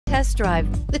test drive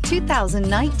the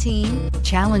 2019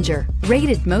 Challenger.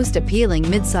 Rated most appealing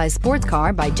midsize sports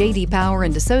car by J.D. Power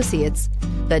and Associates,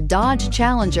 the Dodge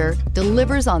Challenger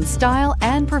delivers on style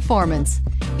and performance.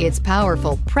 It's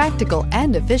powerful, practical,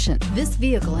 and efficient. This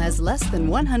vehicle has less than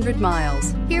 100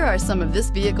 miles. Here are some of this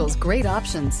vehicle's great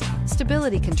options: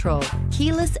 stability control,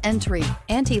 keyless entry,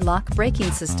 anti-lock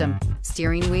braking system,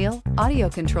 steering wheel audio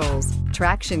controls,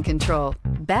 traction control,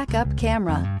 backup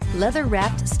camera,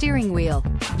 leather-wrapped steering wheel,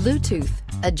 Bluetooth,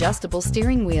 adjustable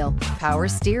steering wheel, power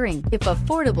steering. If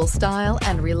affordable style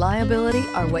and reliability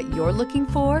are what you're looking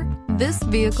for, this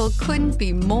vehicle couldn't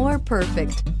be more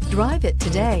perfect. Drive it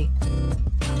today.